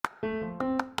It's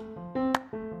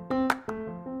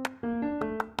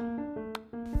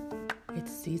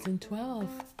season 12.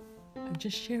 I'm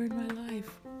just sharing my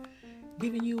life,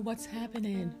 giving you what's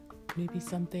happening. Maybe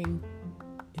something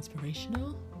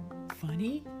inspirational,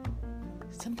 funny,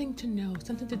 something to know,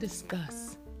 something to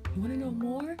discuss. You want to know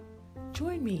more?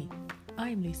 Join me.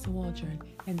 I'm Lisa Waldron,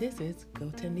 and this is Go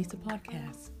 10 Lisa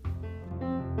Podcast.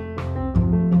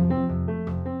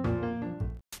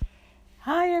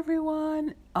 Hi,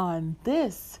 everyone, on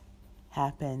this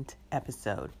happened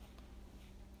episode.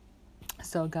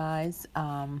 So, guys,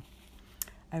 I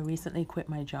recently quit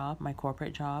my job, my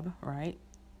corporate job, right?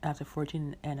 After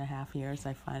 14 and a half years,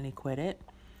 I finally quit it.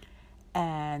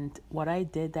 And what I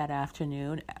did that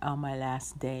afternoon on my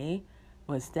last day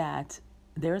was that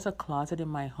there's a closet in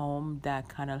my home that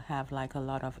kind of have like a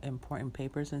lot of important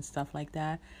papers and stuff like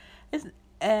that.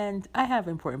 And I have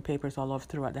important papers all over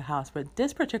throughout the house, but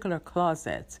this particular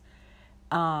closet,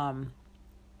 I'm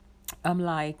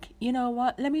like, you know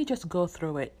what? Let me just go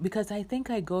through it, because I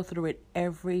think I go through it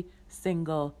every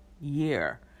single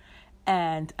year.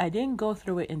 And I didn't go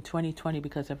through it in 2020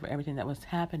 because of everything that was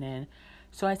happening.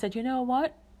 So I said, you know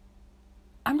what?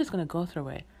 I'm just going to go through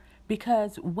it.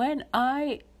 Because when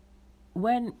my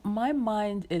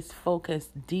mind is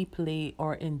focused deeply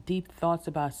or in deep thoughts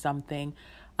about something,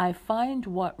 I find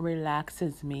what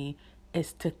relaxes me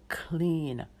is to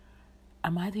clean.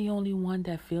 Am I the only one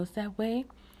that feels that way?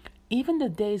 Even the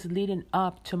days leading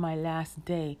up to my last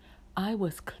day, I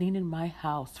was cleaning my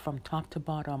house from top to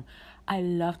bottom. I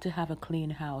love to have a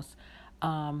clean house.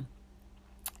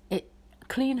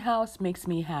 Clean house makes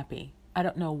me happy. I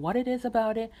don't know what it is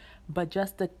about it, but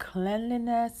just the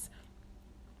cleanliness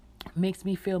makes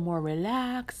me feel more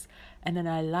relaxed. And then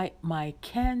I light my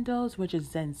candles, which is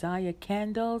Zenzaya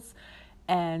candles,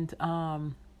 and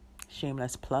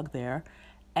shameless plug there.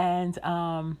 And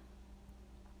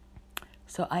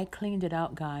so I cleaned it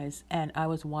out, guys, and I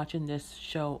was watching this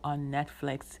show on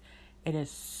Netflix. It is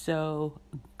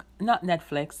not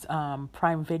Netflix,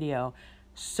 Prime Video.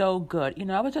 So good. You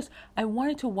know, I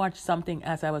wanted to watch something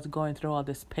as I was going through all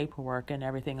this paperwork and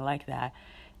everything like that.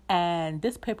 And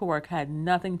this paperwork had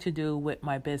nothing to do with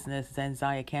my business,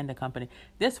 Zenzaya Candle Company.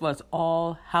 This was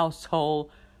all household,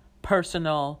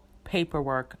 personal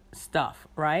paperwork stuff,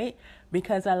 right?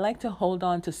 Because I like to hold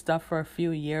on to stuff for a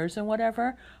few years and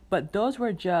whatever. But those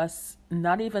were just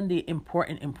not even the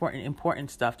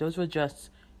important stuff. Those were just,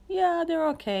 yeah, they're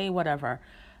okay, whatever.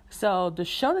 So the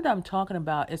show that I'm talking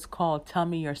about is called Tell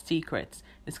Me Your Secrets.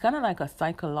 It's kind of like a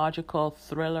psychological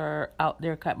thriller out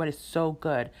there, but it's so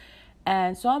good.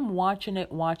 And so I'm watching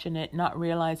it, not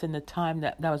realizing the time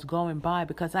that was going by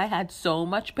because I had so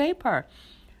much paper.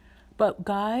 But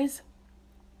guys,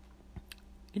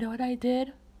 you know what I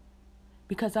did?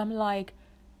 Because I'm like,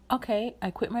 okay, I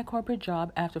quit my corporate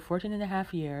job after 14 and a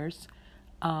half years.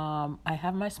 I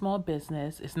have my small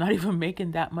business. It's not even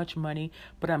making that much money,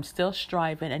 but I'm still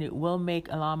striving, and it will make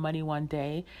a lot of money one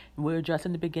day. We're just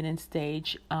in the beginning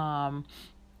stage, and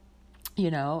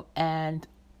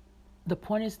the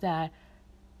point is that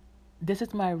this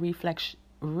is my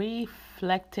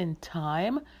reflecting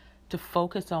time to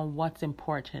focus on what's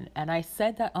important. And I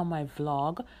said that on my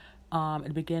vlog at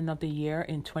the beginning of the year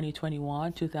in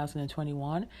 2021,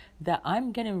 that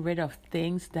I'm getting rid of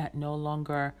things that no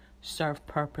longer serve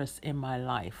purpose in my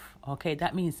life. Okay,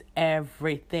 that means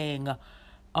everything.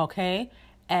 Okay,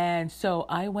 and so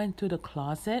I went through the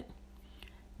closet,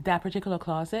 that particular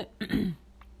closet,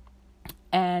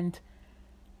 and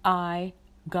I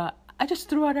just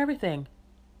threw out everything.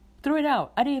 Threw it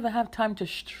out. I didn't even have time to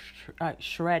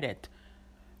shred it.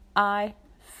 I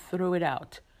threw it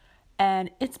out. And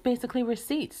it's basically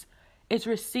receipts. It's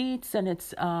receipts, and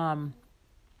it's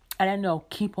I don't know,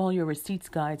 keep all your receipts,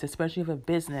 guys, especially for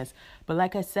business. But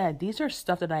like I said, these are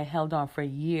stuff that I held on for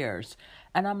years.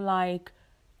 And I'm like,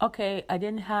 okay, I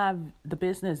didn't have the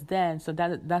business then, so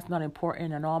that's not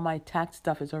important. And all my tax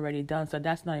stuff is already done, so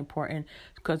that's not important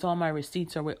because all my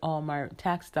receipts are with all my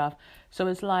tax stuff. So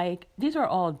it's like, these are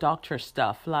all doctor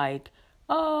stuff, like,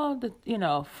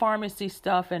 pharmacy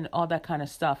stuff and all that kind of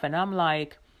stuff. And I'm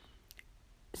like,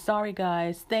 sorry,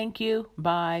 guys. Thank you.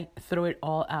 Bye. Throw it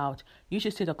all out. You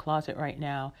should see the closet right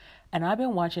now. And I've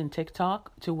been watching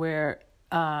TikTok to where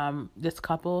this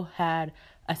couple had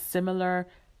a similar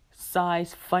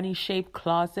size, funny shaped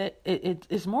closet.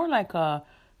 It's more like a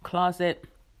closet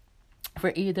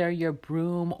for either your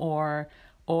broom or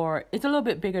it's a little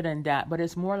bit bigger than that, but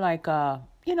it's more like one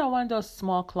of those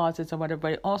small closets or whatever.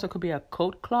 But it also could be a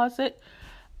coat closet.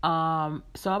 So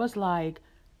I was like,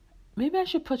 maybe I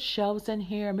should put shelves in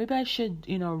here. Maybe I should,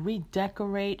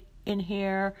 redecorate in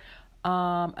here.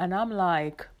 And I'm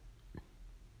like,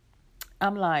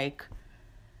 I'm like,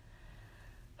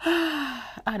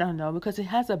 I don't know, because it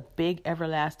has a big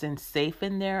everlasting safe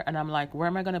in there, and I'm like, where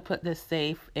am I going to put this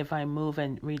safe if I move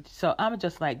and read? So I'm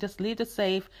just like, just leave the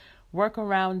safe, work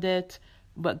around it.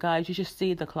 But guys, you should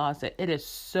see the closet. It is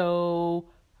so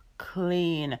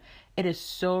clean. It is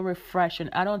so refreshing.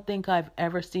 I don't think I've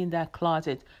ever seen that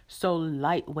closet so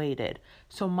lightweighted.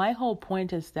 So my whole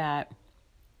point is that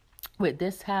with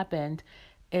this happened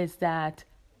is that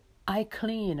I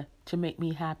clean to make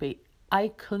me happy.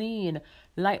 I clean,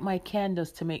 light my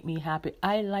candles to make me happy.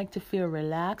 I like to feel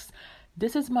relaxed.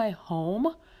 This is my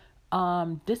home.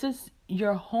 This is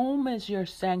your home is your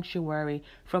sanctuary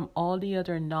from all the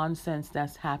other nonsense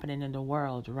that's happening in the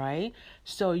world, right?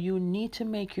 So you need to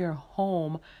make your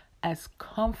home as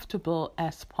comfortable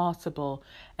as possible.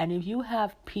 And if you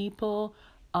have people,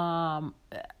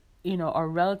 or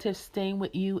relatives staying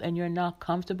with you and you're not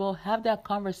comfortable, have that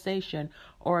conversation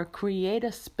or create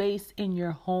a space in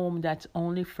your home that's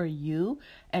only for you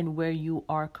and where you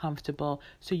are comfortable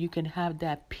so you can have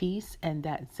that peace and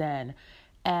that zen.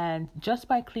 And just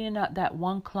by cleaning out that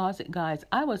one closet, guys,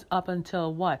 I was up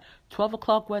until 12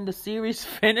 o'clock when the series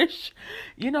finished.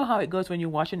 You know how it goes when you're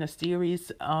watching a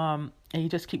series, and you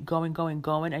just keep going,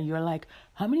 and you're like,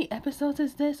 how many episodes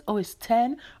is this? Oh, it's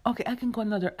 10? Okay, I can go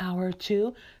another hour or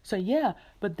two. So yeah,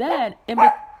 but then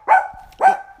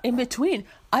in between,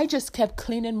 I just kept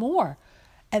cleaning more.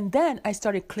 And then I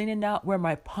started cleaning out where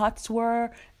my pots were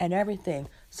and everything.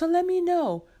 So let me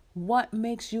know what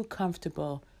makes you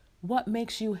comfortable. What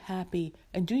makes you happy?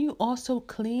 And do you also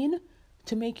clean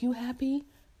to make you happy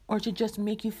or to just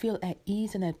make you feel at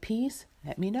ease and at peace?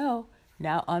 Let me know.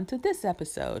 Now on to this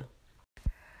episode.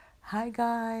 Hi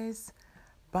guys.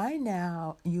 By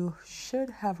now you should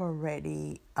have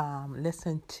already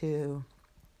listened to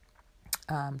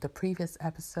the previous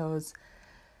episodes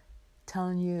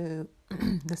telling you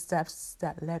the steps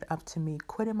that led up to me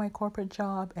quitting my corporate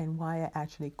job and why I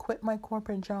actually quit my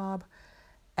corporate job.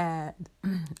 And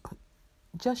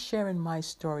just sharing my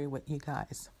story with you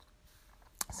guys.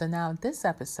 So now this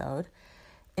episode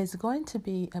is going to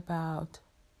be about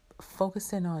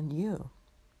focusing on you,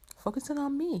 focusing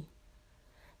on me.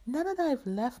 Now that I've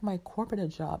left my corporate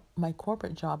job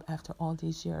after all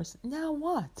these years, now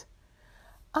what?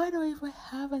 I don't even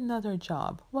have another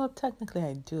job. Well, technically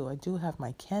I do. I do have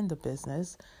my candle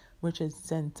business, which is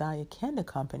Zendaya Candle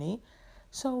Company.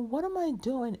 So what am I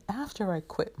doing after I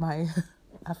quitted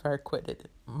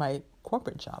my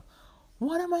corporate job?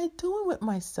 What am I doing with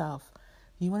myself?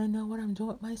 You want to know what I'm doing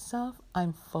with myself?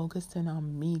 I'm focusing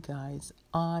on me, guys.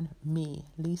 On me,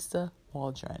 Lisa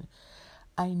Waldron.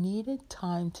 I needed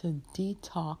time to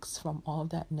detox from all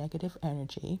that negative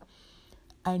energy.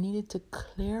 I needed to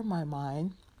clear my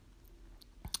mind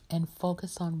and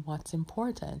focus on what's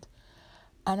important.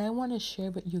 And I want to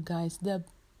share with you guys the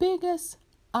biggest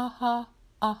aha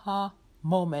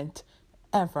moment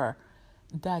ever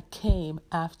that came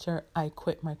after I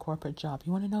quit my corporate job.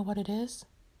 You want to know what it is?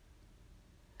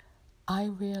 I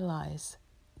realized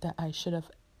that I should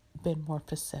have been more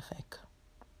specific.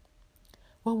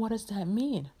 Well, what does that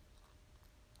mean?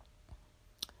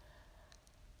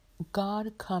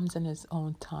 God comes in his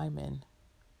own timing.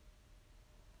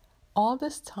 All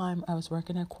this time I was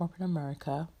working at corporate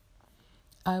America,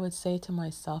 I would say to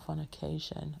myself on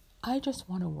occasion, I just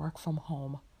want to work from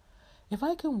home. If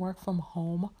I can work from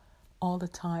home all the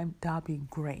time, that'd be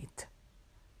great.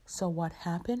 So what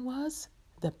happened was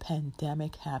the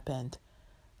pandemic happened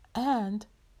and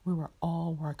we were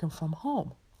all working from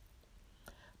home.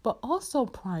 But also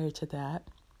prior to that,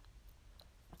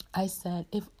 I said,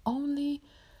 if only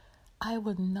I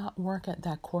would not work at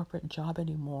that corporate job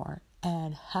anymore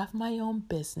and have my own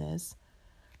business,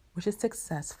 which is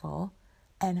successful,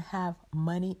 and have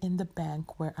money in the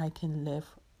bank where I can live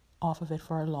off of it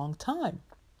for a long time.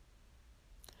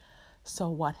 So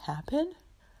what happened?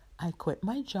 I quit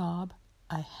my job.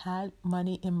 I had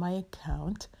money in my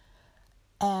account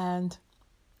and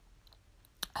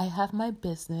I have my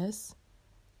business.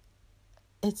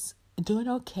 It's doing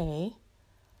okay,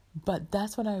 but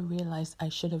that's when I realized I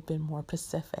should have been more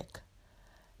specific.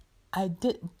 I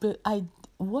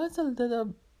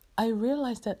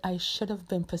realized that I should have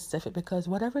been specific because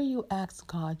whatever you ask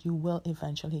God, you will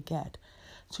eventually get.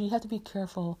 So you have to be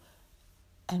careful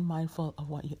and mindful of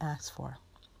what you ask for.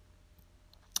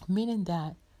 Meaning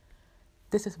that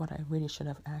this is what I really should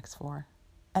have asked for.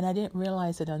 And I didn't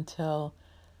realize it until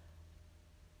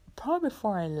probably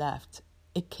before I left,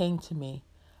 it came to me.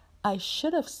 I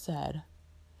should have said,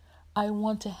 I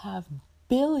want to have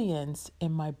billions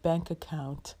in my bank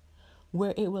account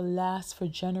where it will last for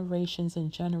generations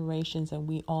and generations and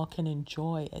we all can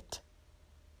enjoy it.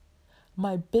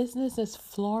 My business is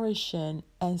flourishing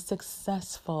and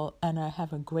successful, and I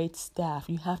have a great staff.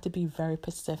 You have to be very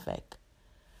specific.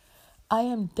 I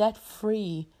am debt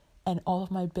free and all of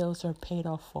my bills are paid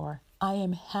off for. I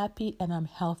am happy and I'm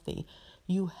healthy.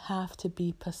 You have to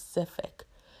be specific.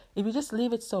 If you just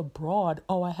leave it so broad,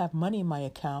 oh, I have money in my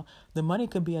account. The money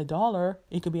could be $1,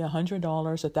 it could be $100,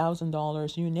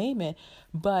 $1,000, you name it.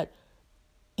 But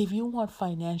if you want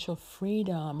financial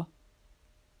freedom,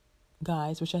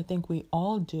 guys, which I think we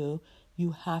all do,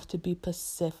 you have to be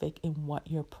specific in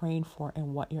what you're praying for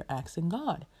and what you're asking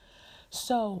God.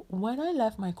 So when I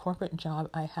left my corporate job,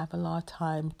 I have a lot of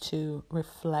time to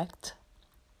reflect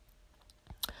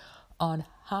on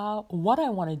what I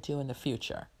want to do in the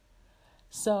future.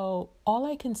 So all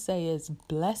I can say is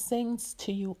blessings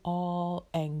to you all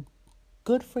and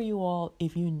good for you all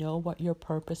if you know what your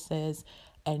purpose is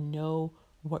and know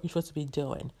what you're supposed to be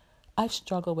doing. I've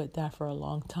struggled with that for a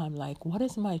long time. Like, what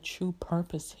is my true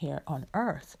purpose here on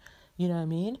earth? You know what I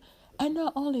mean? And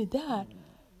not only that,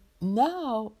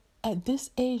 now at this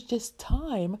age, this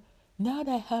time, now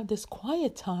that I have this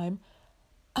quiet time,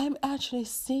 I'm actually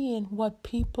seeing what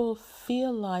people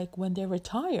feel like when they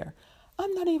retire.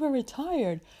 I'm not even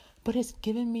retired, but it's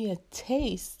given me a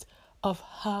taste of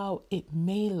how it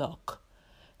may look.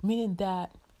 Meaning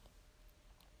that,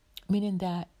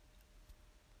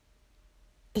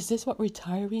 is this what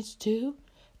retirees do?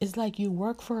 It's like you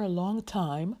work for a long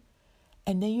time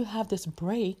and then you have this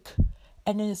break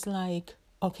and then it's like,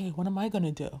 okay, what am I going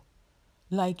to do?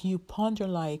 Like you ponder,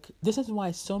 like, this is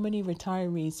why so many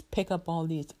retirees pick up all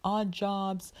these odd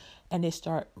jobs and they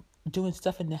start doing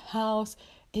stuff in the house,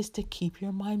 is to keep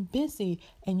your mind busy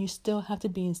and you still have to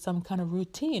be in some kind of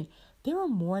routine. There are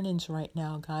mornings right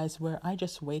now, guys, where I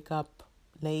just wake up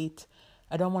late.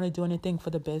 I don't want to do anything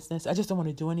for the business. I just don't want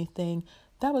to do anything.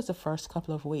 That was the first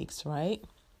couple of weeks, right?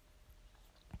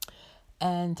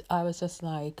 And I was just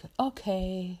like,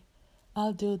 okay,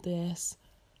 I'll do this.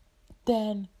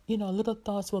 Then, little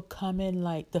thoughts will come in,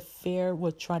 like the fear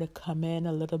will try to come in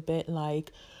a little bit,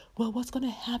 like, well, what's going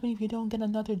to happen if you don't get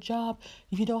another job?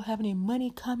 If you don't have any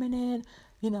money coming in,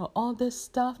 all this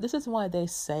stuff. This is why they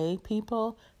say,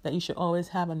 people, that you should always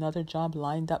have another job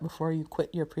lined up before you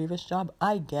quit your previous job.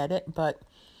 I get it, but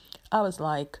I was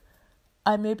like,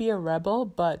 I may be a rebel,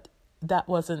 but that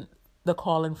wasn't the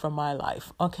calling for my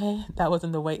life, okay? That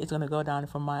wasn't the way it's going to go down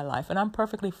for my life, and I'm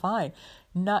perfectly fine.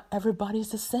 Not everybody's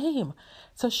the same.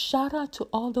 So shout out to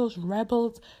all those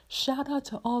rebels. Shout out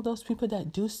to all those people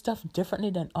that do stuff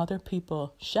differently than other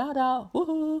people. Shout out,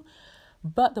 woohoo!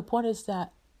 But the point is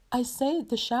that I say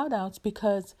the shout outs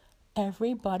because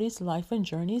everybody's life and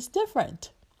journey is different.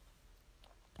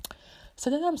 So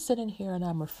then I'm sitting here and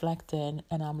I'm reflecting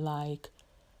and I'm like,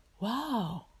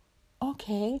 wow,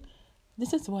 okay,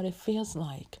 this is what it feels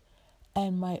like.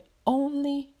 And my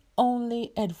only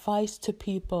advice to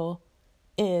people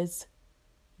is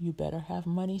you better have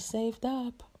money saved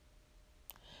up.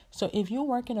 So if you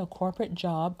work in a corporate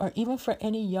job, or even for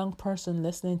any young person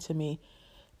listening to me,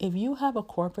 if you have a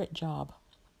corporate job,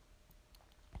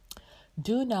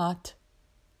 do not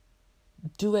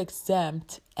do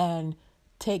exempt and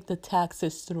take the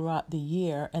taxes throughout the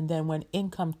year, and then when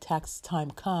income tax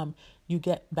time come, you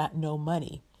get back no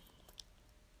money.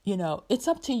 It's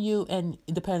up to you, and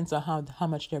it depends on how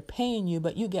much they're paying you,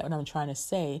 but you get what I'm trying to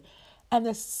say. And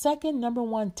the second number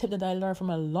one tip that I learned from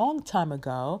a long time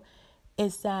ago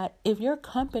is that if your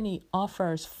company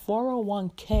offers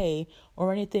 401k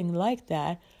or anything like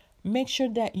that, make sure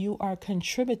that you are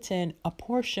contributing a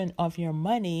portion of your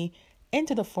money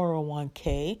into the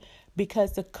 401k,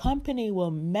 because the company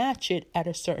will match it at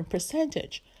a certain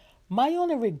percentage. My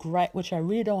only regret, which I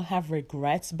really don't have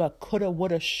regrets, but coulda,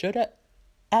 woulda, shoulda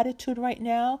attitude right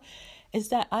now, is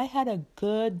that I had a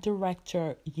good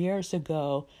director years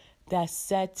ago that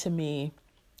said to me,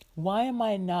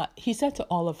 he said to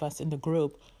all of us in the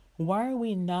group, why are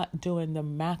we not doing the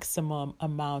maximum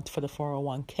amount for the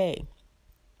 401k?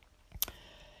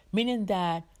 Meaning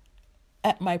that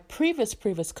at my previous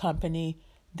company,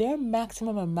 their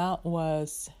maximum amount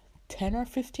was 10 or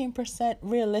 15%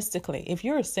 realistically. If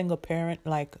you're a single parent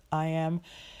like I am,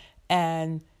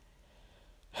 and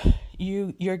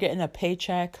you're getting a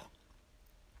paycheck,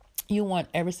 you want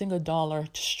every single dollar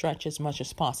to stretch as much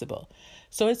as possible.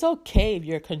 So it's okay if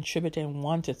you're contributing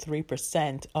 1 to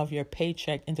 3% of your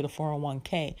paycheck into the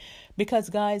 401k. Because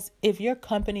guys, if your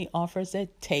company offers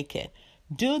it, take it.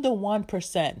 Do the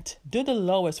 1%. Do the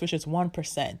lowest, which is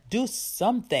 1%. Do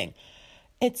something.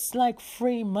 It's like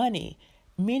free money,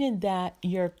 meaning that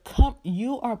you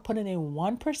are putting in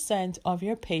 1% of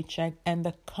your paycheck and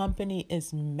the company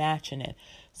is matching it.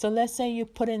 So let's say you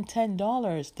put in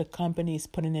 $10, the company's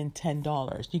putting in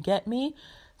 $10. You get me?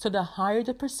 So the higher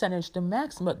the percentage, the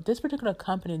max. But this particular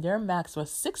company, their max was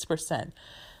 6%.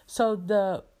 So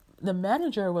the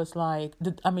manager was like,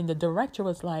 the director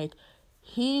was like,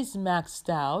 he's maxed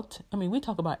out. I mean, we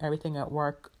talk about everything at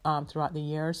work throughout the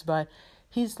years, but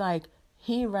he's like,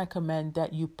 he recommend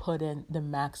that you put in the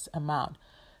max amount.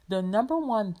 The number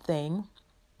one thing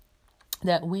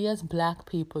that we as Black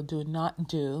people do not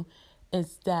do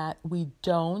is that we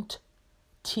don't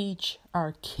teach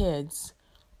our kids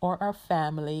or our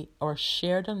family or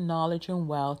share the knowledge and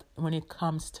wealth when it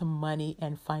comes to money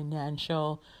and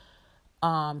financial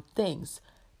things.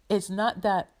 It's not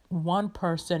that one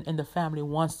person in the family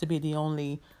wants to be the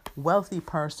only wealthy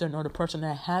person or the person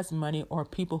that has money, or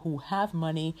people who have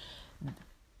money.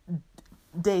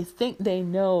 They think they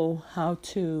know how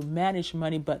to manage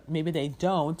money, but maybe they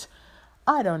don't.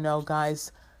 I don't know,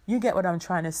 guys. You get what I'm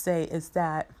trying to say, is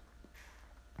that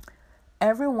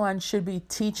everyone should be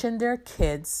teaching their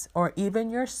kids, or even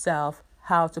yourself,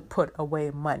 how to put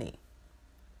away money.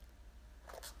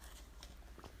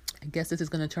 I guess this is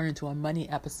going to turn into a money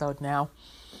episode now.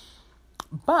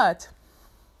 But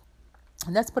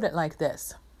let's put it like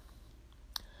this.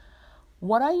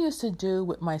 What I used to do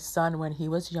with my son when he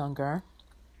was younger,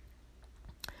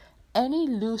 any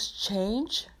loose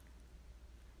change,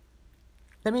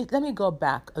 let me go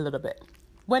back a little bit.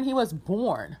 When he was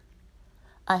born,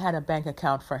 I had a bank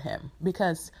account for him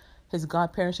because his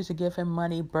godparents used to give him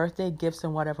money, birthday gifts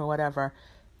and whatever.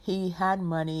 He had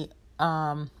money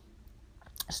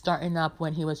starting up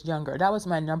when he was younger. That was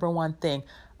my number one thing.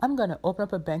 I'm going to open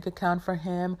up a bank account for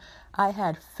him. I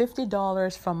had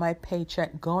 $50 from my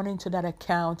paycheck going into that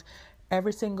account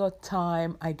every single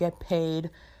time I get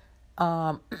paid.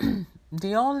 The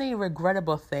only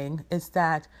regrettable thing is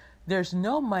that there's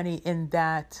no money in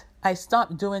that. I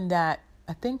stopped doing that,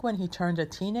 I think, when he turned a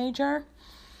teenager.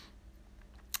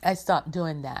 I stopped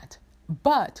doing that.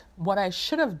 But what I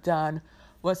should have done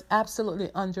was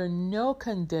absolutely under no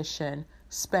condition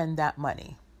spend that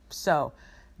money. So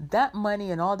that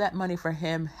money and all that money for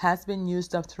him has been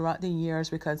used up throughout the years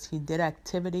because he did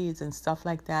activities and stuff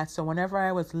like that. So whenever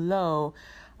I was low,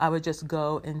 I would just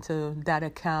go into that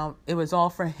account. It was all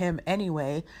for him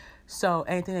anyway. So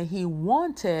anything that he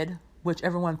wanted, which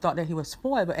everyone thought that he was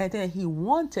spoiled, but anything that he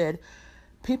wanted,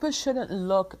 people shouldn't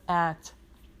look at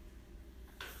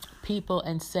people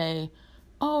and say,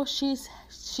 oh,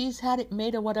 she's had it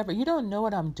made or whatever. You don't know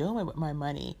what I'm doing with my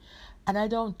money. And I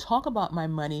don't talk about my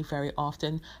money very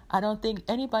often. I don't think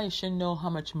anybody should know how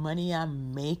much money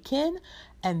I'm making.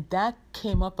 And that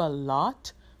came up a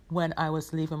lot when I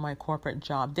was leaving my corporate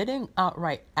job. They didn't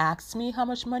outright ask me how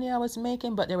much money I was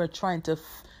making, but they were trying to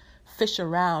fish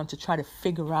around to try to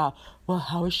figure out, well,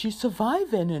 how is she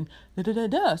surviving? And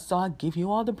da-da-da-da. So I'll give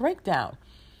you all the breakdown.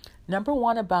 Number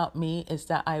one about me is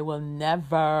that I will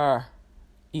never,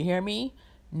 you hear me?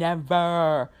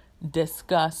 Never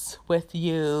discuss with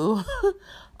you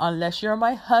unless you're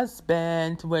my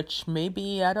husband, which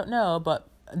maybe, I don't know, but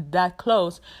that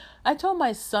close. I told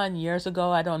my son years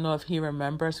ago, I don't know if he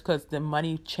remembers because the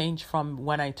money changed from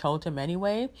when I told him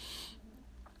anyway,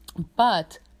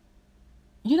 but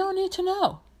you don't need to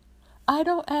know. I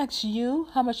don't ask you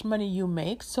how much money you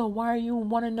make, so why you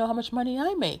want to know how much money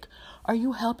I make? Are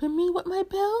you helping me with my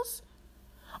bills?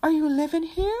 Are you living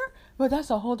here? Well,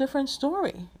 that's a whole different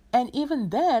story. And even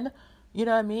then, you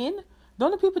know what I mean? The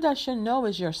only people that should know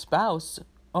is your spouse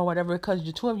or whatever, because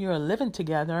the two of you are living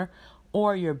together,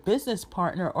 or your business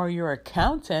partner, or your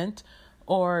accountant,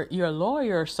 or your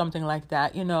lawyer, or something like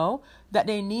that, you know, that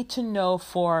they need to know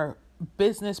for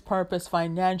business purpose,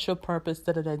 financial purpose,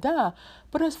 da-da-da-da.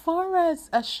 But as far as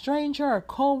a stranger, a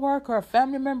co-worker, or a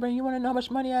family member, you want to know how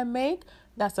much money I make?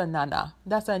 That's a no-no.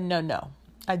 That's a no-no.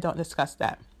 I don't discuss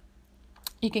that.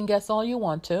 You can guess all you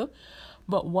want to.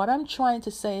 But what I'm trying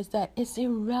to say is that it's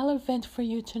irrelevant for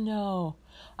you to know.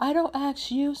 I don't ask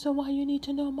you, so why you need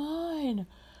to know mine,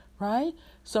 right?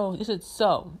 So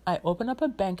I opened up a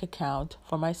bank account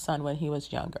for my son when he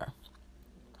was younger.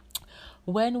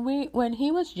 When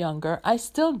he was younger, I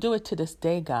still do it to this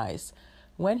day, guys.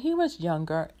 When he was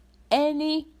younger,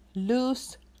 any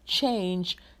loose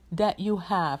change that you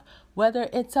have, whether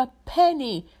it's a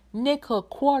penny, nickel,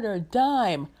 quarter,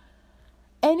 dime,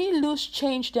 any loose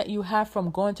change that you have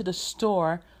from going to the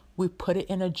store, we put it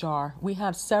in a jar. We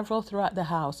have several throughout the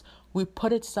house. We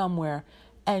put it somewhere.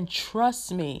 And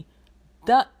trust me,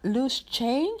 that loose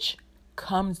change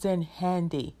comes in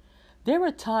handy. There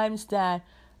were times that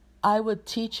I would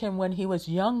teach him when he was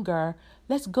younger,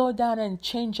 let's go down and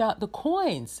change out the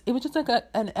coins. It was just like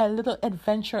a little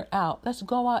adventure out. Let's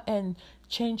go out and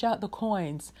change out the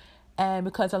coins. And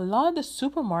because a lot of the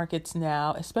supermarkets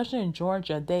now, especially in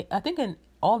Georgia, I think in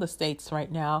all the states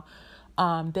right now,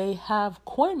 they have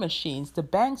coin machines. The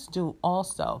banks do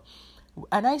also.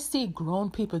 And I see grown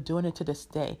people doing it to this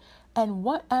day. And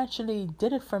what actually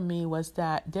did it for me was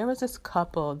that there was this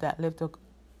couple that lived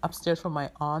upstairs from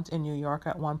my aunt in New York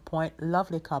at one point.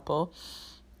 Lovely couple,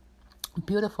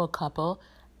 beautiful couple.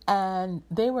 And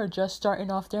they were just starting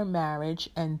off their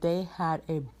marriage, and they had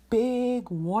a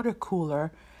big water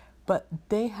cooler, but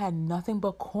they had nothing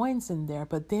but coins in there.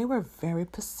 But they were very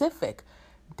specific.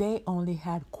 They only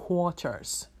had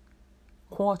quarters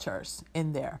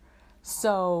in there.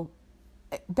 So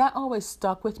that always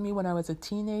stuck with me when I was a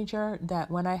teenager, that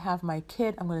when I have my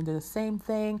kid, I'm going to do the same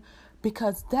thing,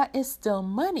 because that is still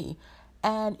money.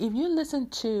 And if you listen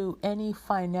to any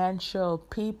financial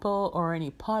people or any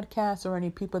podcasts or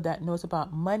any people that knows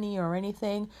about money or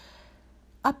anything,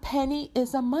 a penny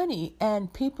is a money.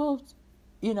 And people,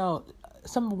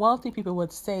 some wealthy people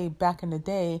would say back in the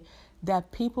day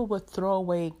that people would throw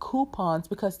away coupons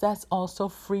because that's also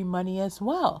free money as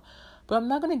well. But I'm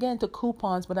not going to get into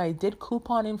coupons, but I did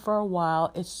couponing for a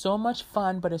while. It's so much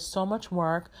fun, but it's so much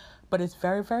work, but it's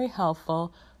very, very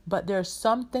helpful. But there's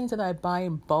some things that I buy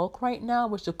in bulk right now,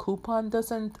 which the coupon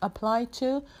doesn't apply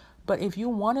to. But if you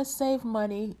want to save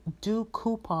money, do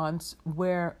coupons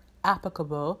where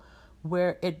applicable,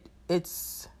 where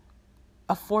it's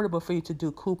affordable for you to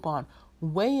do coupon.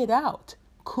 Weigh it out.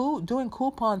 Doing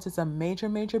coupons is a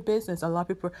major business. A lot of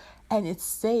people, and it's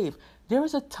safe. There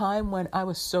was a time when I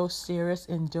was so serious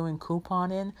in doing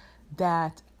couponing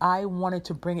that I wanted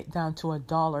to bring it down to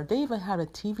 $1. They even had a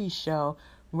TV show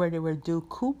where they would do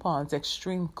coupons,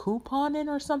 extreme couponing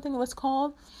or something it was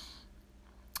called.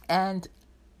 And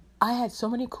I had so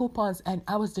many coupons, and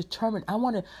I was determined. I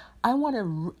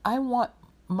want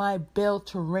my bill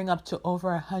to ring up to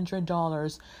over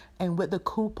 $100, and with the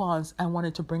coupons, I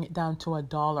wanted to bring it down to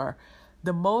 $1.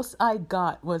 The most I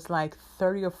got was like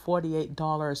 $30 or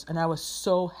 $48, and I was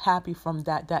so happy from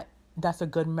that. That's a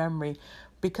good memory,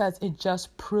 because it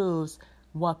just proves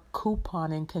what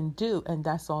couponing can do, and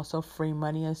that's also free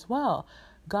money as well.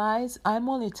 Guys, I'm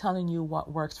only telling you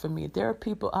what works for me. There are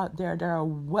people out there that are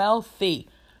wealthy.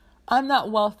 I'm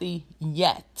not wealthy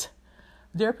yet.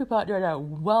 There are people out there that are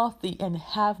wealthy and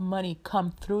have money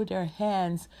come through their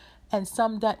hands, and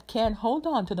some that can't hold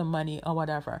on to the money or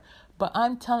whatever. But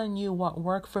I'm telling you what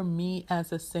worked for me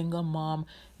as a single mom.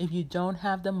 If you don't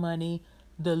have the money,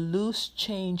 the loose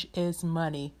change is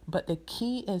money. But the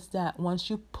key is that once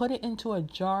you put it into a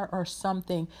jar or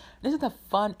something, this is a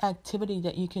fun activity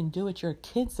that you can do with your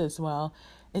kids as well,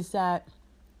 is that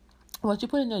once you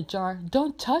put it in a jar,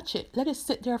 don't touch it. Let it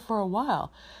sit there for a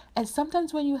while. And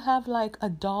sometimes when you have like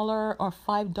 $1 or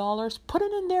 $5, put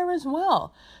it in there as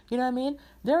well. You know what I mean?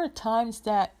 There are times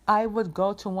that I would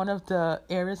go to one of the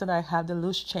areas that I have the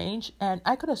loose change, and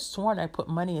I could have sworn I put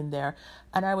money in there,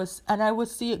 and I would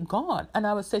see it gone. And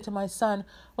I would say to my son,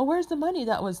 "Oh, where's the money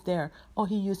that was there?" "Oh,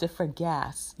 he used it for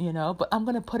gas, but I'm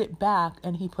going to put it back,"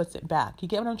 and he puts it back. You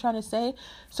get what I'm trying to say?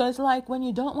 So it's like when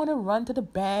you don't want to run to the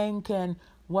bank and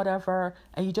whatever,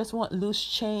 and you just want loose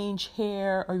change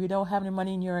here, or you don't have any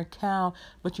money in your account,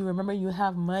 but you remember you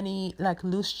have money like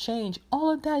loose change, all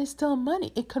of that is still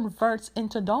money. It converts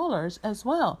into dollars as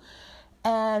well.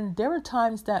 And there were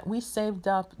times that we saved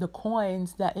up the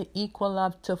coins that it equal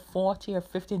up to $40 or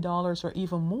 $50 or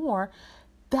even more.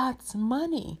 That's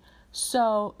money.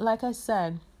 So like I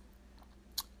said,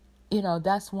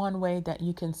 that's one way that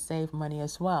you can save money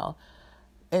as well.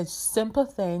 It's simple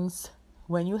things.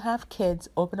 When you have kids,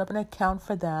 open up an account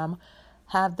for them,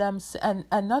 have them. And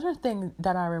another thing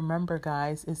that I remember,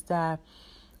 guys, is that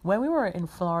when we were in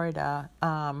Florida,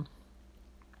 and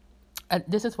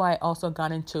this is why I also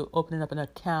got into opening up an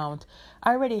account.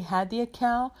 I already had the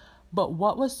account, but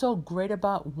what was so great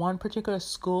about one particular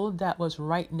school that was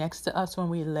right next to us when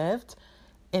we lived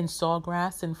in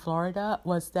Sawgrass in Florida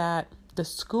was that the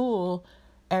school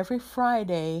every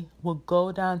Friday will go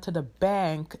down to the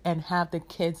bank and have the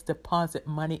kids deposit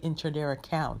money into their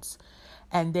accounts.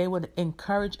 And they would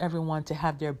encourage everyone to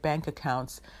have their bank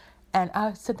accounts. And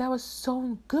I said that was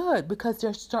so good, because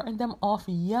they're starting them off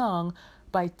young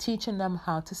by teaching them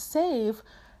how to save.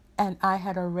 And I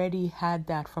had already had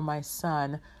that for my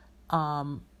son.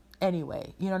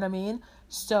 Anyway, you know what I mean?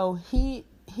 So he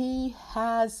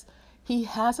has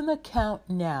an account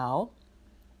now.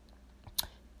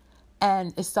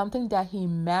 And it's something that he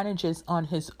manages on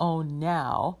his own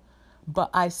now,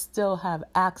 but I still have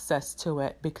access to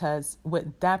it, because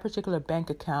with that particular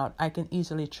bank account, I can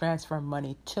easily transfer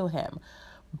money to him.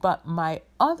 But my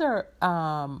other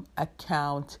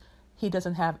account, he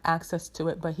doesn't have access to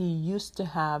it, but he used to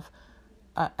have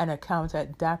an account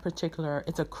at that particular,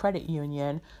 it's a credit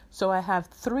union. So I have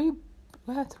three, do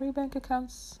I have three bank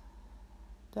accounts?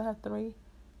 Do I have three?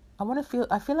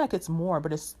 I feel like it's more,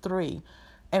 but it's three.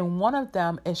 And one of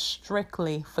them is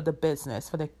strictly for the business,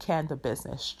 for the candle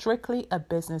business, strictly a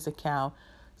business account.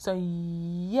 So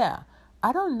yeah,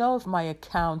 I don't know if my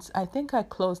accounts, I think I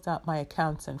closed out my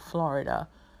accounts in Florida.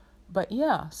 But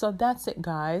yeah, so that's it,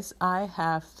 guys. I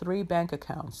have three bank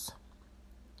accounts.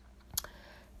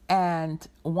 And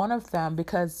one of them,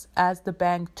 because as the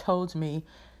bank told me,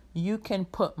 you can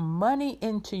put money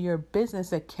into your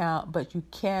business account, but you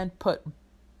can't put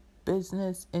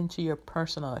business into your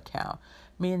personal account,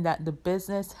 meaning that the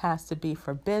business has to be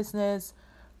for business,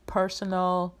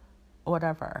 personal,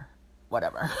 whatever.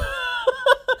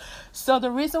 So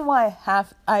the reason why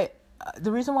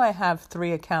I have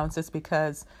three accounts is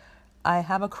because I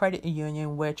have a credit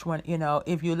union, which when,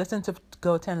 if you listen to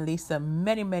Goten and Lisa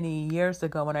many years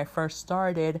ago when I first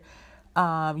started,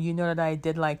 you know that I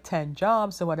did like 10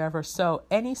 jobs or whatever. So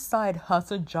any side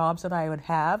hustle jobs that I would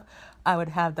have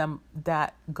them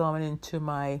that going into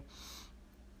my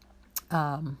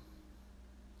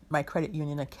my credit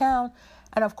union account.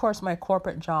 And of course, my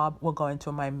corporate job will go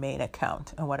into my main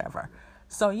account and whatever.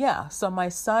 So yeah, so my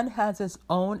son has his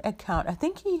own account. I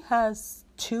think he has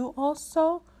two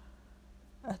also.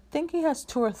 I think he has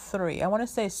two or three. I want to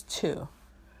say it's two.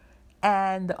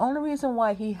 And the only reason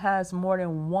why he has more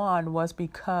than one was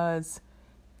because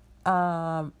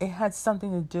it had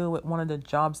something to do with one of the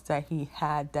jobs that he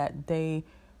had that they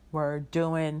were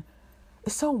doing.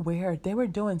 It's so weird. They were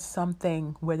doing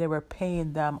something where they were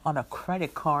paying them on a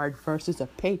credit card versus a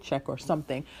paycheck or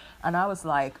something. And I was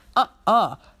like,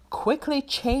 quickly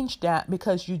change that,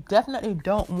 because you definitely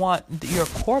don't want your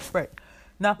corporate.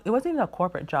 Now, it wasn't even a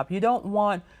corporate job. You don't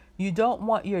want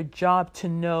your job to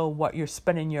know what you're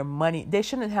spending your money. They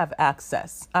shouldn't have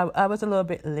access. I was a little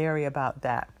bit leery about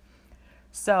that.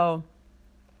 So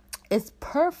it's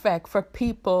perfect for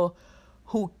people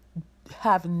who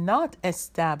have not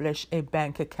established a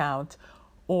bank account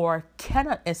or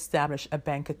cannot establish a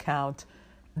bank account.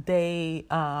 They,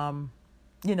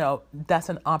 that's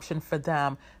an option for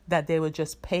them, that they would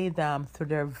just pay them through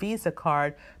their Visa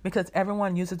card, because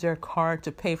everyone uses their card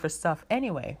to pay for stuff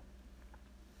anyway.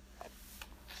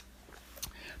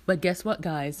 But guess what,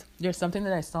 guys? There's something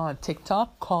that I saw on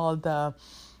TikTok called the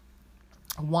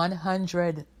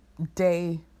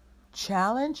 100-day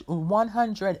challenge,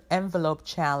 100 envelope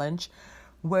challenge,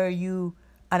 and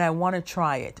I want to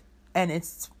try it. And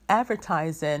it's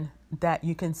advertising that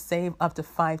you can save up to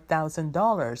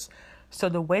 $5,000. So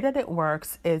the way that it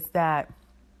works is that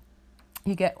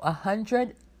you get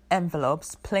 100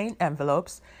 envelopes, plain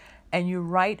envelopes, and you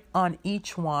write on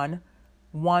each one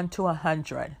 1 to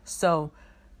 100. So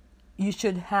you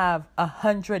should have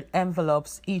 100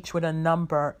 envelopes, each with a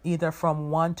number either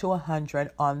from 1 to 100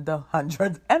 on the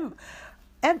 100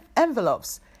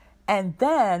 envelopes. And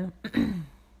then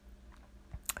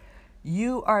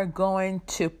you are going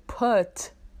to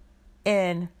put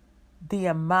in the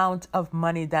amount of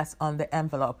money that's on the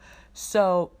envelope.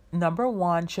 So number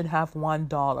one should have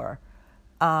 $1.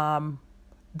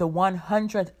 The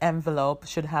 100th envelope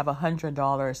should have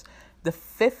 $100.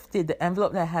 The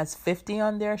envelope that has 50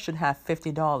 on there should have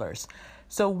 $50.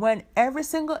 So when every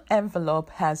single envelope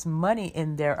has money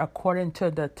in there, according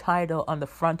to the title on the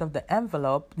front of the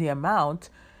envelope, the amount,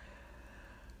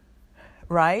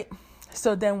 right?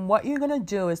 So then what you're going to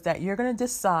do is that you're going to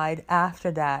decide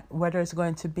after that whether it's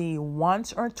going to be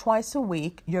once or twice a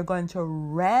week. You're going to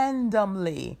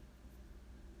randomly.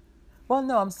 Well,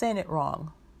 no, I'm saying it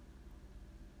wrong.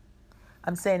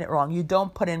 You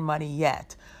don't put in money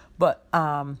yet. But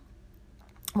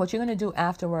what you're going to do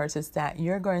afterwards is that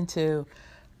you're going to,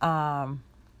 I'm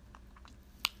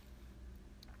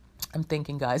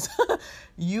thinking, guys,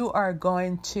 you are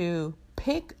going to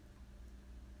pick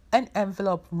an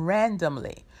envelope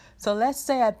randomly. So let's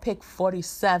say I pick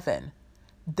 47,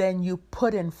 then you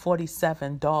put in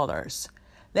 $47.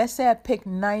 Let's say I pick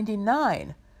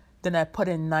 99, then I put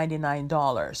in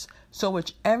 $99.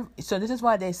 So this is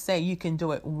why they say you can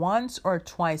do it once or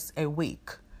twice a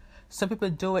week. Some people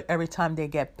do it every time they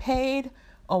get paid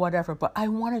or whatever, but I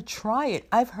want to try it.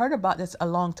 I've heard about this a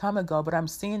long time ago, but I'm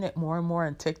seeing it more and more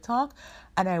on TikTok,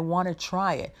 and I want to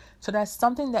try it. So that's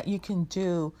something that you can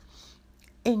do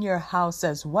in your house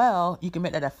as well. You can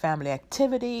make that a family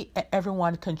activity,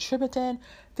 everyone contributing.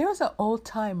 There was an old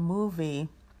time movie,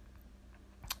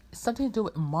 something to do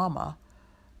with mama.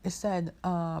 It said,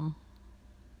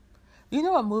 you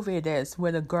know what movie it is,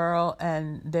 where the girl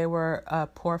and they were a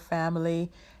poor family,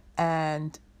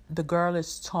 and the girl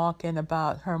is talking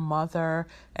about her mother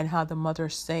and how the mother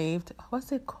saved.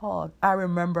 What's it called? I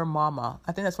Remember Mama.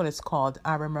 I think that's what it's called.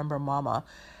 I Remember Mama.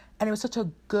 And it was such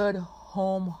a good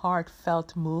home,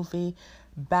 heartfelt movie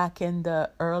back in the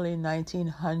early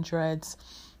 1900s,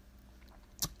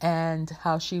 and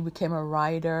how she became a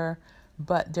writer.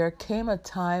 But there came a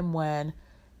time when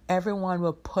everyone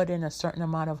would put in a certain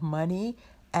amount of money,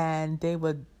 and they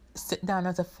would sit down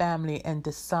as a family and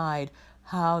decide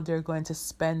how they're going to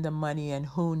spend the money and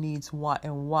who needs what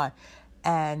and what.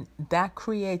 And that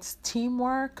creates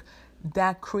teamwork.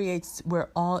 That creates, we're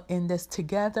all in this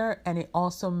together. And it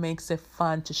also makes it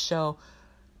fun to show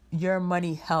your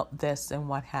money helped this and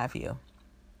what have you.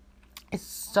 It's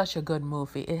such a good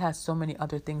movie. It has so many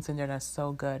other things in there that's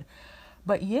so good.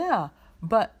 But yeah,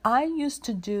 but I used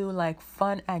to do like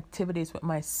fun activities with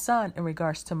my son in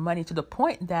regards to money, to the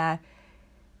point that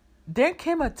there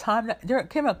came a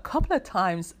couple of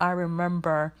times I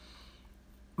remember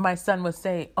my son would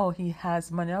say, oh, he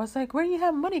has money. I was like, where do you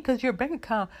have money? Because your bank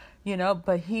account,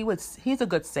 but he's a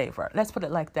good saver. Let's put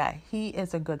it like that. He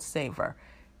is a good saver.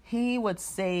 He would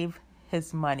save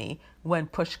his money when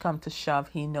push comes to shove.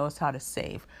 He knows how to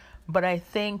save. But I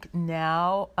think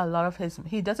now a lot of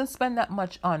he doesn't spend that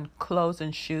much on clothes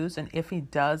and shoes. And if he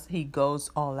does, he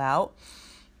goes all out.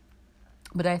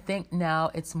 But I think now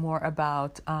it's more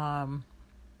about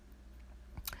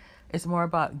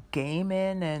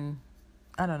gaming, and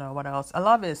I don't know what else. A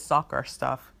lot of it is soccer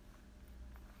stuff.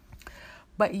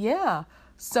 But yeah,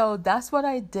 so that's what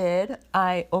I did.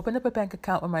 I opened up a bank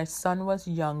account when my son was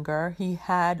younger. He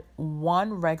had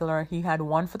one regular, he had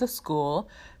one for the school.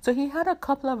 So he had a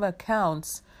couple of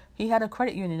accounts. He had a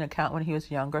credit union account when he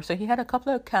was younger. So he had a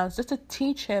couple of accounts just to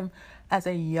teach him as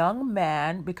a young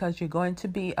man, because you're going to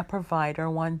be a provider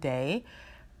one day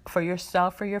for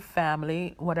yourself, for your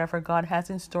family, whatever God has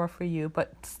in store for you.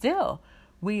 But still,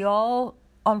 we all,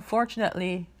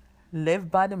 unfortunately, live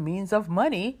by the means of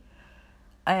money.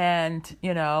 And,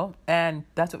 and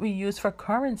that's what we use for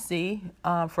currency,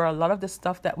 for a lot of the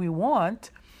stuff that we want.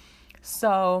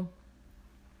 So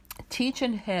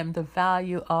teaching him the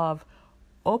value of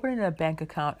opening a bank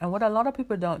account. And what a lot of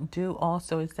people don't do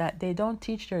also is that they don't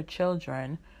teach their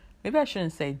children. Maybe I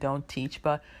shouldn't say don't teach,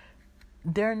 but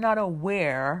they're not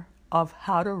aware of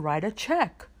how to write a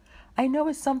check. I know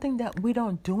it's something that we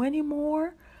don't do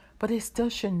anymore, but they still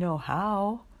should know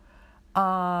how.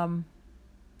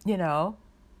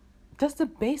 Just the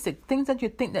basic things that you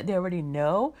think that they already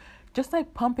know, just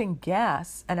like pumping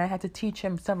gas. And I had to teach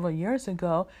him several years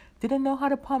ago, didn't know how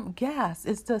to pump gas.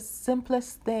 It's the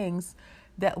simplest things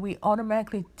that we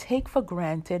automatically take for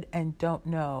granted and don't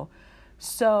know.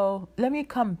 So let me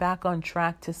come back on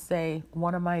track to say,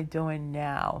 what am I doing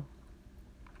now?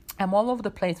 I'm all over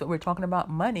the place, but we're talking about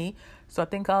money. So I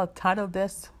think I'll title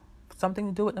this something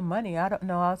to do with the money. I don't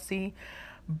know. I'll see.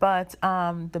 But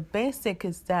the basic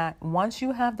is that once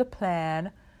you have the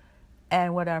plan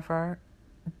and whatever,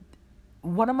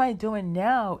 what am I doing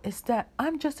now is that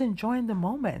I'm just enjoying the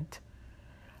moment.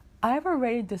 I've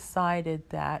already decided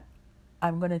that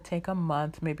I'm going to take a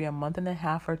month, maybe a month and a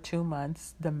half or 2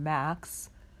 months, the max.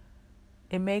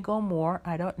 It may go more,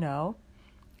 I don't know.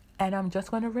 And I'm just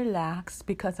going to relax,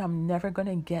 because I'm never going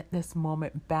to get this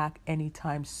moment back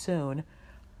anytime soon,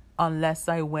 unless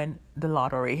I win the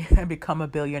lottery and become a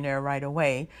billionaire right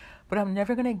away. But I'm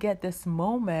never going to get this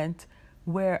moment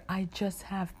where I just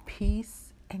have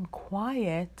peace and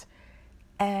quiet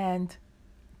and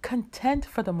content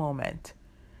for the moment.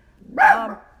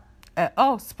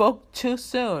 Spoke too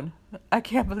soon. I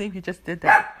can't believe you just did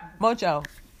that. Mojo.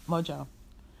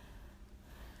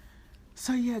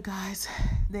 So yeah, guys,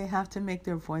 they have to make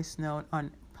their voice known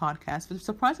on podcasts. But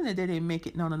surprisingly, they didn't make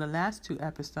it known on the last 2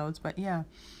 episodes. But yeah.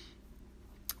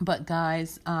 But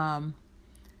guys,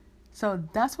 so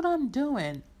that's what I'm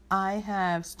doing. I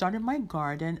have started my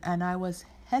garden, and I was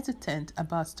hesitant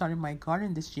about starting my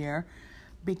garden this year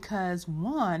because,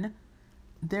 one,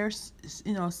 there's,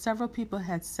 several people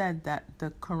had said that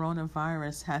the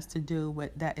coronavirus has to do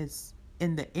with that it's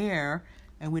in the air,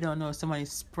 and we don't know if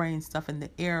somebody's spraying stuff in the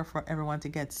air for everyone to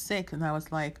get sick. And I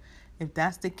was like, if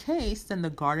that's the case, then the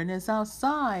garden is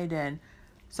outside. And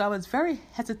so I was very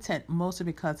hesitant, mostly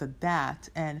because of that.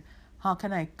 And how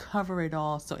can I cover it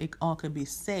all so it all could be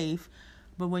safe?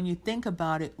 But when you think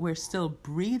about it, we're still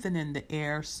breathing in the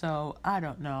air. So I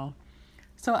don't know.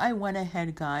 So I went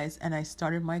ahead, guys, and I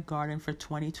started my garden for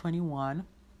 2021.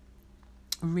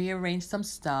 Rearranged some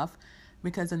stuff,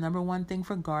 because the number one thing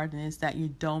for gardening is that you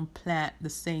don't plant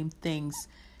the same things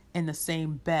in the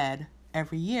same bed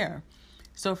every year.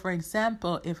 So, for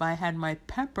example, if I had my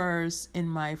peppers in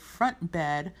my front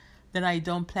bed, then I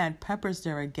don't plant peppers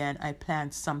there again. I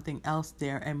plant something else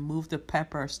there and move the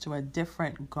peppers to a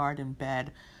different garden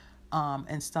bed,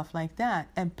 and stuff like that.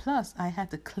 And plus, I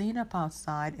had to clean up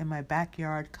outside in my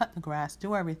backyard, cut the grass,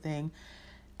 do everything,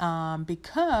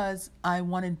 because I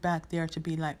wanted back there to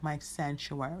be like my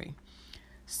sanctuary.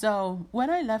 So when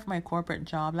I left my corporate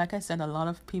job, like I said, a lot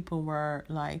of people were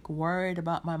like worried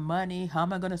about my money. How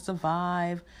am I going to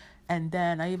survive? And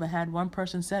then I even had one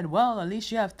person said, well, at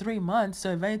least you have 3 months.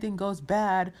 So if anything goes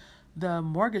bad, the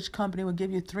mortgage company will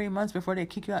give you 3 months before they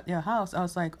kick you out your house. I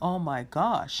was like, oh my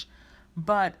gosh.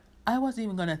 But I wasn't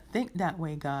even going to think that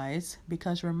way, guys,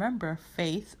 because remember,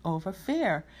 faith over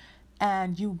fear.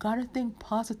 And you got to think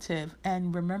positive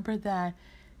and remember that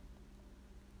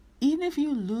even if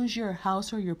you lose your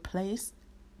house or your place,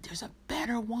 there's a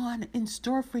better one in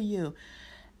store for you.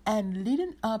 And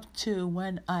leading up to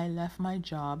when I left my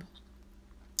job,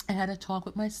 I had a talk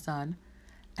with my son,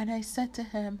 and I said to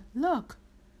him, look,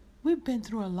 we've been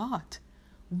through a lot.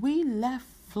 We left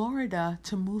Florida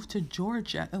to move to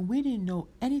Georgia, and we didn't know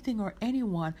anything or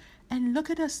anyone. And look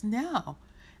at us now.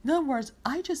 In other words,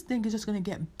 I just think it's just going to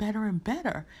get better and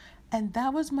better. And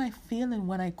that was my feeling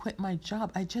when I quit my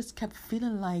job. I just kept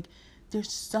feeling like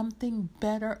there's something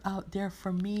better out there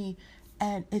for me.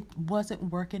 And it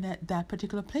wasn't working at that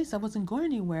particular place. I wasn't going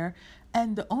anywhere.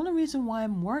 And the only reason why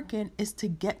I'm working is to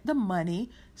get the money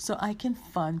so I can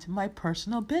fund my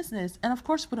personal business. And of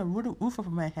course, with a roof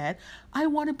over my head, I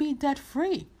want to be debt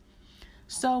free.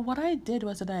 So what I did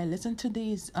was that I listened to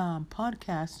these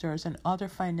podcasters and other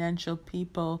financial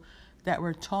people that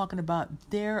were talking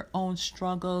about their own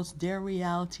struggles, their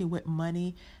reality with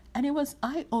money. And it was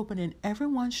eye-opening.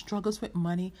 Everyone struggles with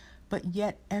money, but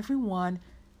yet everyone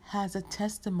has a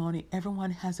testimony. Everyone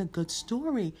has a good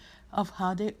story of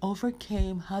how they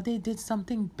overcame, how they did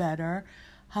something better,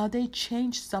 how they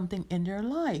changed something in their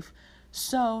life.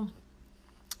 So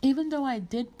even though I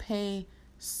did pay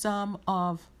some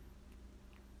of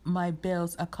my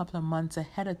bills a couple of months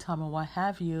ahead of time or what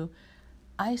have you,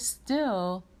 I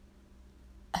still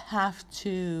have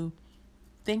to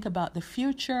think about the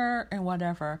future and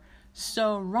whatever.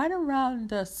 So right around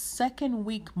the 2nd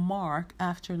week mark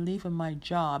after leaving my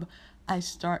job, I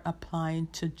start applying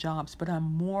to jobs, but I'm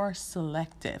more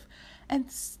selective. And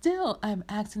still I'm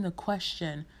asking the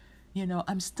question,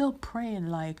 I'm still praying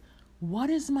like, what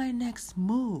is my next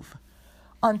move?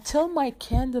 Until my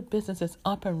candle business is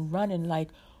up and running, like,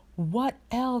 what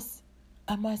else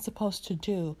am I supposed to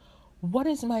do? What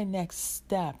is my next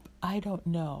step? I don't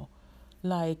know.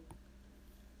 Like,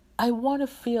 I want to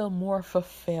feel more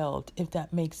fulfilled, if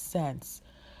that makes sense.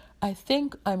 I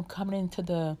think I'm coming into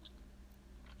the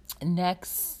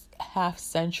next half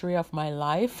century of my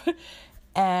life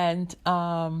and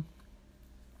God's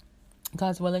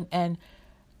willing. And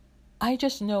I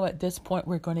just know at this point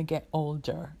we're going to get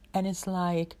older. And it's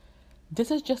like,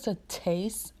 this is just a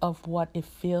taste of what it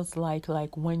feels like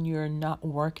when you're not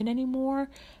working anymore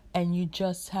and you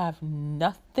just have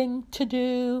nothing to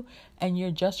do and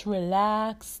you're just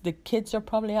relaxed. The kids are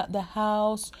probably at the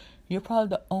house. You're probably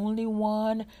the only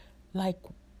one. Like,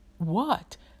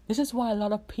 what? This is why a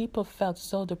lot of people felt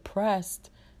so depressed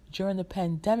during the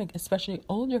pandemic, especially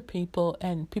older people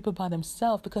and people by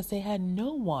themselves, because they had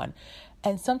no one.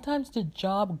 And sometimes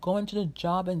going to the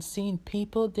job and seeing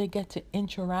people, they get to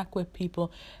interact with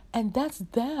people, and that's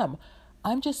them.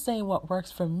 I'm just saying what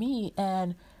works for me.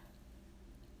 And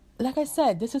like I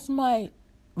said, this is my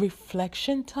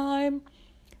reflection time.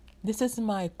 This is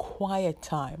my quiet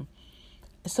time.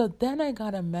 So then I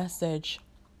got a message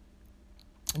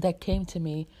that came to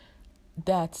me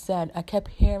that said, I kept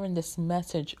hearing this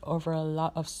message over a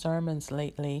lot of sermons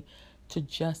lately, to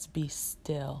just be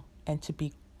still and to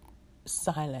be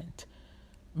silent.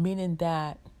 Meaning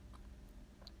that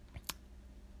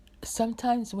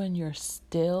sometimes when you're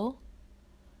still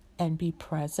and be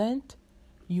present,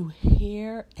 you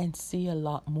hear and see a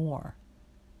lot more.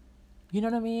 You know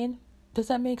what I mean? Does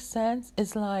that make sense?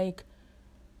 It's like,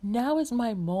 now is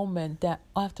my moment that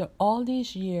after all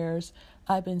these years,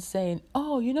 I've been saying,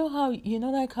 oh,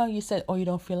 how you said, oh, you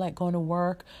don't feel like going to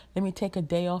work. Let me take a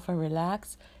day off and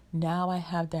relax. Now I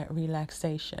have that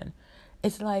relaxation.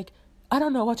 It's like, I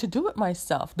don't know what to do with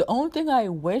myself. The only thing I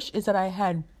wish is that I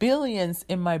had billions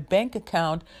in my bank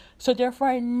account, so therefore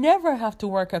I never have to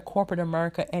work at corporate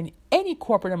America and any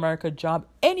corporate America job,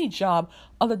 any job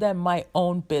other than my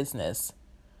own business.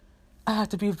 I have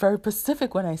to be very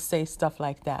specific when I say stuff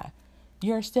like that.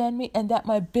 You understand me? And that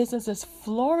my business is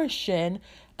flourishing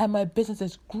and my business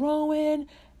is growing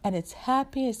and it's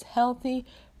happy, it's healthy.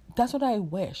 That's what I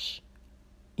wish.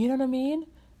 You know what I mean?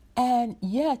 And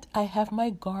yet I have my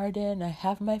garden, I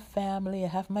have my family, I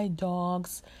have my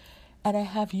dogs. and I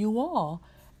have you all,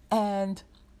 and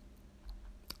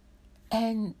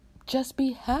and just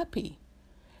be happy.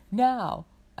 Now,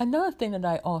 another thing that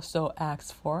I also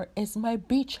asked for is my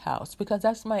beach house, because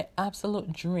that's my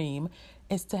absolute dream,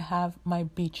 is to have my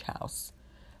beach house.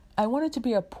 I want it to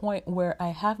be a point where I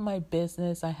have my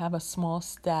business, I have a small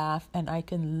staff, and I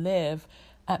can live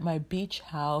at my beach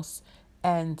house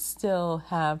and still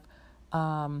have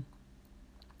some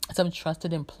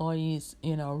trusted employees,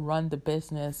 run the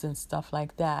business and stuff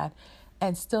like that,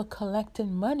 and still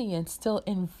collecting money and still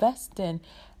investing.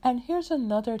 And here's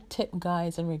another tip,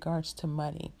 guys, in regards to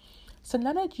money. So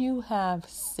now that you have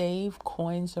saved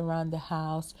coins around the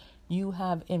house, you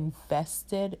have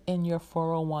invested in your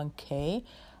 401k,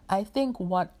 I think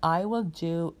what I will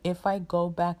do if I go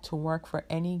back to work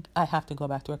I have to go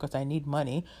back to work because I need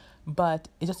money, but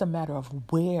it's just a matter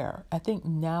of where. I think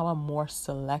now I'm more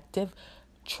selective,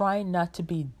 trying not to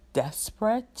be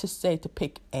desperate to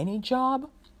pick any job,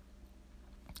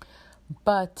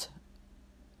 but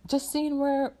just seeing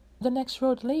where the next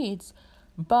road leads.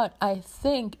 But I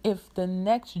think if the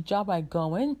next job I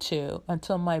go into,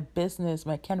 until my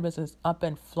cannabis is up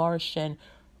and flourishing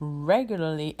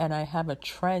regularly, and I have a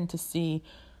trend to see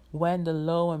when the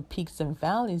low and peaks and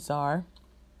valleys are,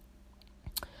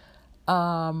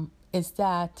 is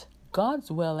that God's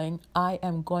willing, I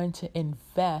am going to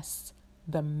invest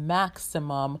the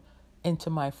maximum into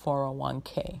my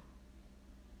 401k.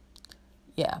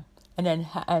 Yeah. And then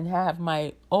have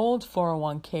my old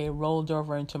 401k rolled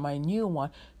over into my new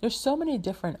one. There's so many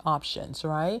different options,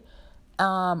 right?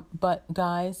 But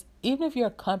guys, even if your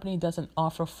company doesn't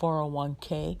offer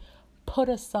 401k, put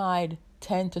aside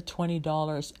 $10 to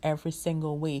 $20 every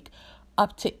single week,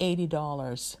 up to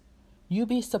 $80. You'll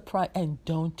be surprised, and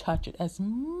don't touch it as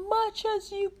much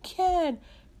as you can.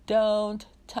 Don't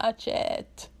touch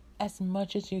it as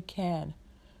much as you can.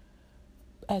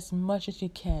 As much as you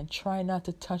can. Try not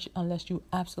to touch it unless you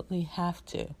absolutely have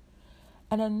to.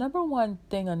 And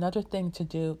another thing to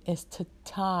do is to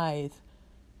tithe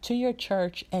to your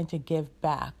church and to give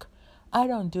back. I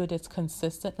don't do this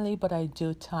consistently, but I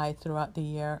do tithe throughout the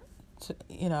year,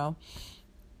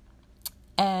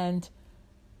 and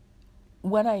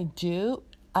when I do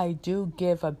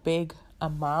give a big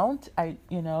amount.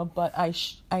 But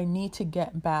I need to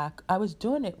get back. I was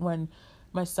doing it when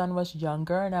my son was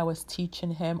younger, and I was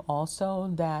teaching him also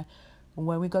that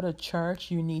when we go to church,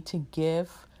 you need to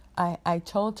give. I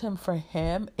told him for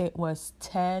him it was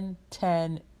 10,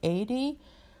 10, 80,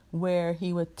 where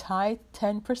he would tithe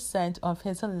 10% of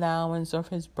his allowance, of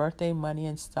his birthday money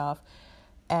and stuff.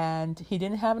 And he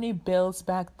didn't have any bills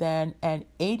back then. And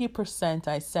 80%,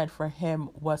 I said, for him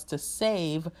was to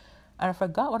save. And I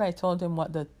forgot what I told him,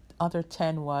 what the other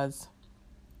 10 was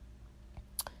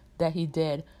that he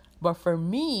did. But for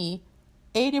me,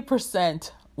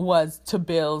 80% was to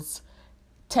bills,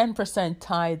 10%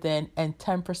 tithe in, and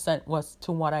 10% was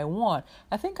to what I want.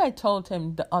 I think I told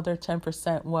him the other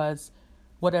 10% was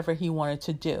whatever he wanted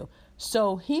to do.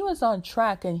 So he was on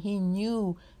track, and he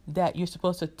knew that you're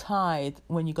supposed to tithe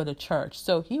when you go to church.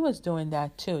 So he was doing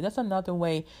that too. That's another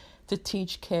way to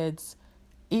teach kids,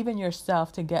 even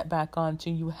yourself, to get back onto,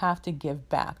 you have to give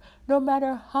back. No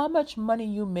matter how much money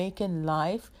you make in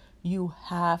life, you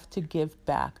have to give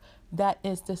back. That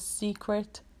is the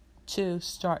secret to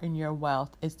starting your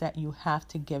wealth, is that you have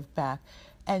to give back,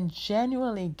 and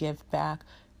genuinely give back,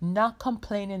 not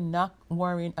complaining, not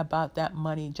worrying about that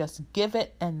money. Just give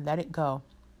it and let it go.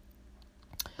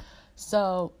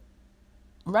 So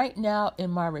right now,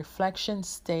 in my reflection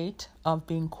state of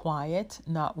being quiet,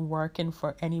 not working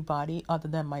for anybody other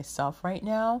than myself right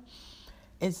now,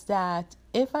 is that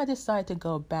if I decide to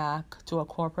go back to a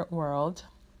corporate world,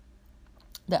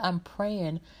 that I'm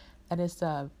praying that it's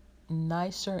a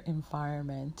nicer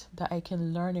environment, that I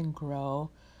can learn and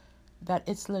grow, that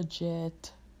it's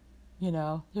legit,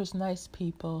 there's nice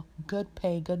people, good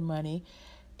pay, good money.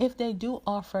 If they do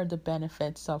offer the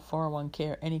benefits of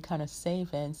 401k or any kind of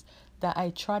savings, that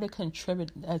I try to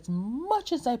contribute as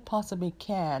much as I possibly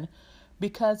can,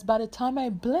 because by the time I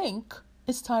blink,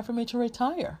 it's time for me to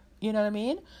retire. You know what I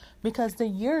mean? Because the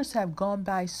years have gone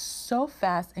by so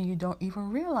fast and you don't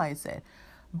even realize it.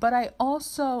 But I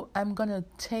also am going to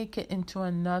take it into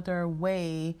another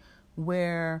way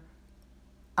where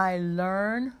I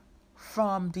learn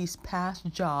from these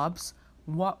past jobs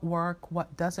what work,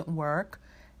 what doesn't work,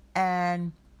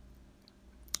 and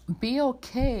be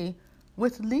okay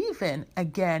with leaving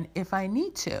again if I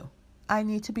need to. I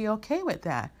need to be okay with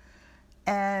that.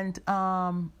 And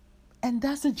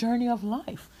that's the journey of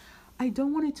life. I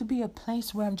don't want it to be a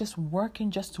place where I'm just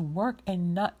working just to work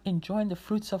and not enjoying the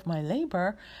fruits of my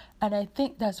labor. And I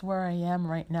think that's where I am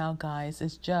right now, guys,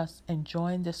 is just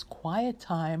enjoying this quiet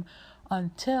time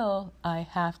until I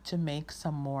have to make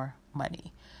some more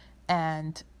money.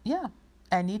 And yeah,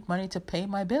 I need money to pay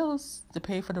my bills, to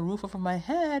pay for the roof over my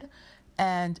head,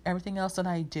 and everything else that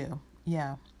I do.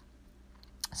 Yeah.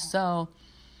 So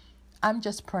I'm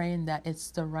just praying that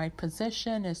it's the right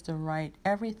position, it's the right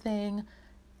everything,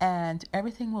 and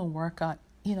everything will work out.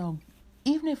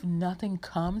 Even if nothing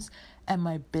comes and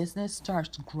my business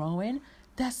starts growing,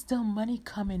 that's still money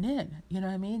coming in. You know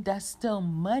what I mean? That's still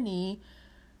money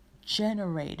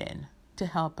generating to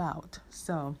help out.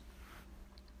 So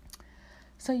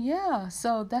yeah,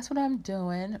 so that's what I'm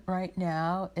doing right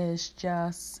now, is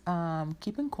just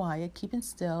keeping quiet, keeping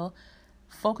still,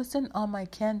 focusing on my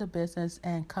candle business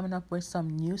and coming up with some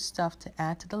new stuff to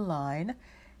add to the line,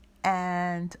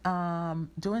 and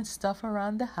doing stuff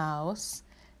around the house,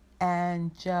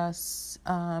 and just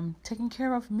taking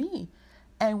care of me.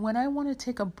 And when I want to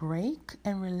take a break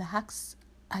and relax,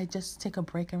 I just take a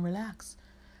break and relax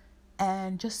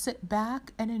and just sit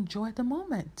back and enjoy the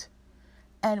moment.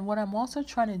 And what I'm also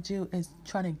trying to do is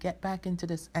trying to get back into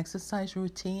this exercise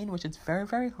routine, which is very,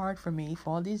 very hard for me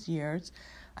for all these years.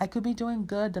 I could be doing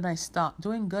good, then I stop,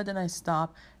 doing good, then I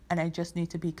stop, and I just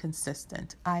need to be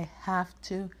consistent. I have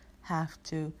to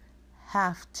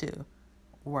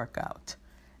work out.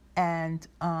 And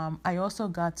I also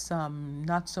got some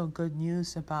not so good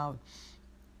news about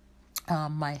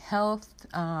my health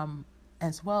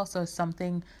as well. So it's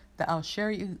something that I'll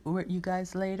share with you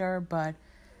guys later.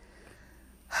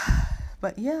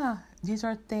 But yeah, these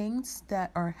are things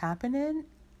that are happening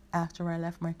after I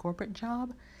left my corporate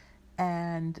job,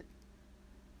 and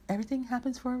everything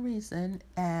happens for a reason.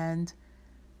 And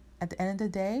at the end of the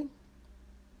day,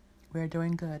 we're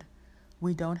doing good.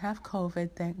 We don't have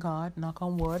COVID, thank God. Knock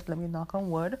on wood. Let me knock on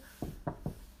wood.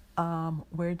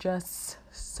 We're just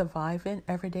surviving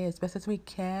every day as best as we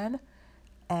can,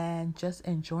 and just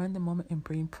enjoying the moment and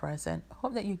being present.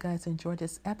 Hope that you guys enjoyed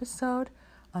this episode.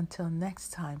 Until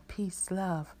next time, peace,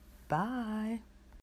 love. Bye.